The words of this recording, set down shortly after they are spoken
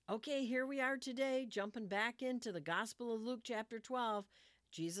Okay, here we are today, jumping back into the Gospel of Luke chapter 12.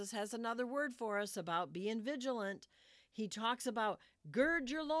 Jesus has another word for us about being vigilant. He talks about gird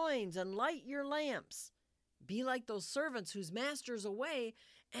your loins and light your lamps. Be like those servants whose master's away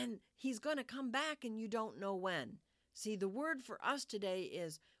and he's going to come back and you don't know when. See, the word for us today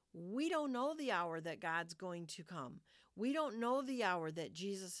is we don't know the hour that God's going to come. We don't know the hour that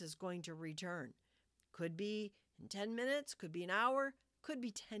Jesus is going to return. Could be in 10 minutes, could be an hour, could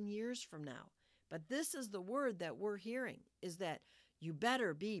be 10 years from now. But this is the word that we're hearing, is that you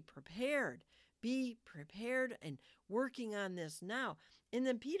better be prepared. Be prepared and working on this now. And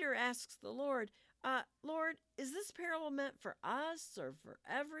then Peter asks the Lord, Lord, is this parable meant for us or for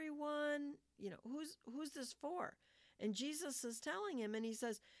everyone? Who's this for? And Jesus is telling him, and he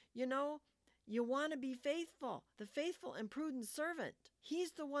says, you want to be faithful, the faithful and prudent servant.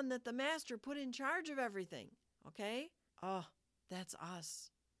 He's the one that the master put in charge of everything. Okay? Oh, that's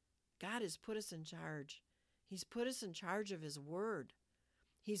us. God has put us in charge. He's put us in charge of His Word.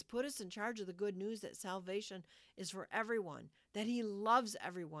 He's put us in charge of the good news that salvation is for everyone, that He loves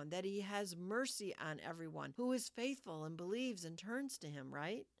everyone, that He has mercy on everyone who is faithful and believes and turns to Him,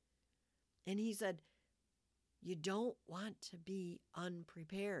 right? And He said, you don't want to be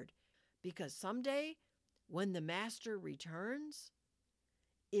unprepared, because someday when the Master returns,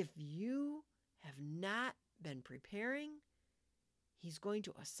 if you have not been preparing, He's going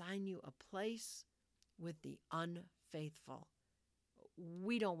to assign you a place with the unfaithful.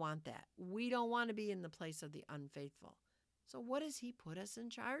 We don't want that. We don't want to be in the place of the unfaithful. So what does He put us in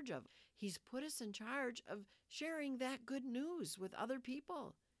charge of? He's put us in charge of sharing that good news with other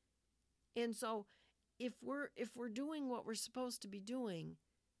people. And so if we're doing what we're supposed to be doing,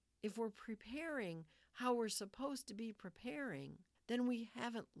 if we're preparing how we're supposed to be preparing, then we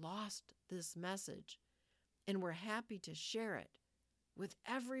haven't lost this message, and we're happy to share it with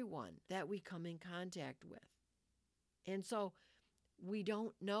everyone that we come in contact with. And so we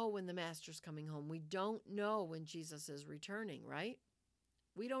don't know when the Master's coming home. We don't know when Jesus is returning, right?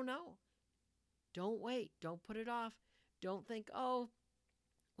 We don't know. Don't wait. Don't put it off. Don't think,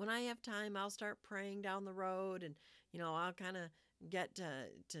 when I have time, I'll start praying down the road and, I'll kind of get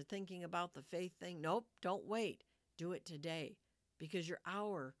to thinking about the faith thing. Nope, don't wait. Do it today, because your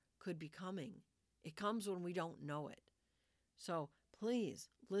hour could be coming. It comes when we don't know it. So please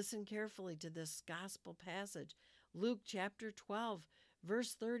listen carefully to this gospel passage. Luke chapter 12,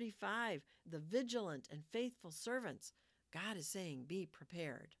 verse 35, the vigilant and faithful servants. God is saying, be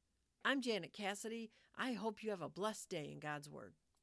prepared. I'm Janet Cassidy. I hope you have a blessed day in God's Word.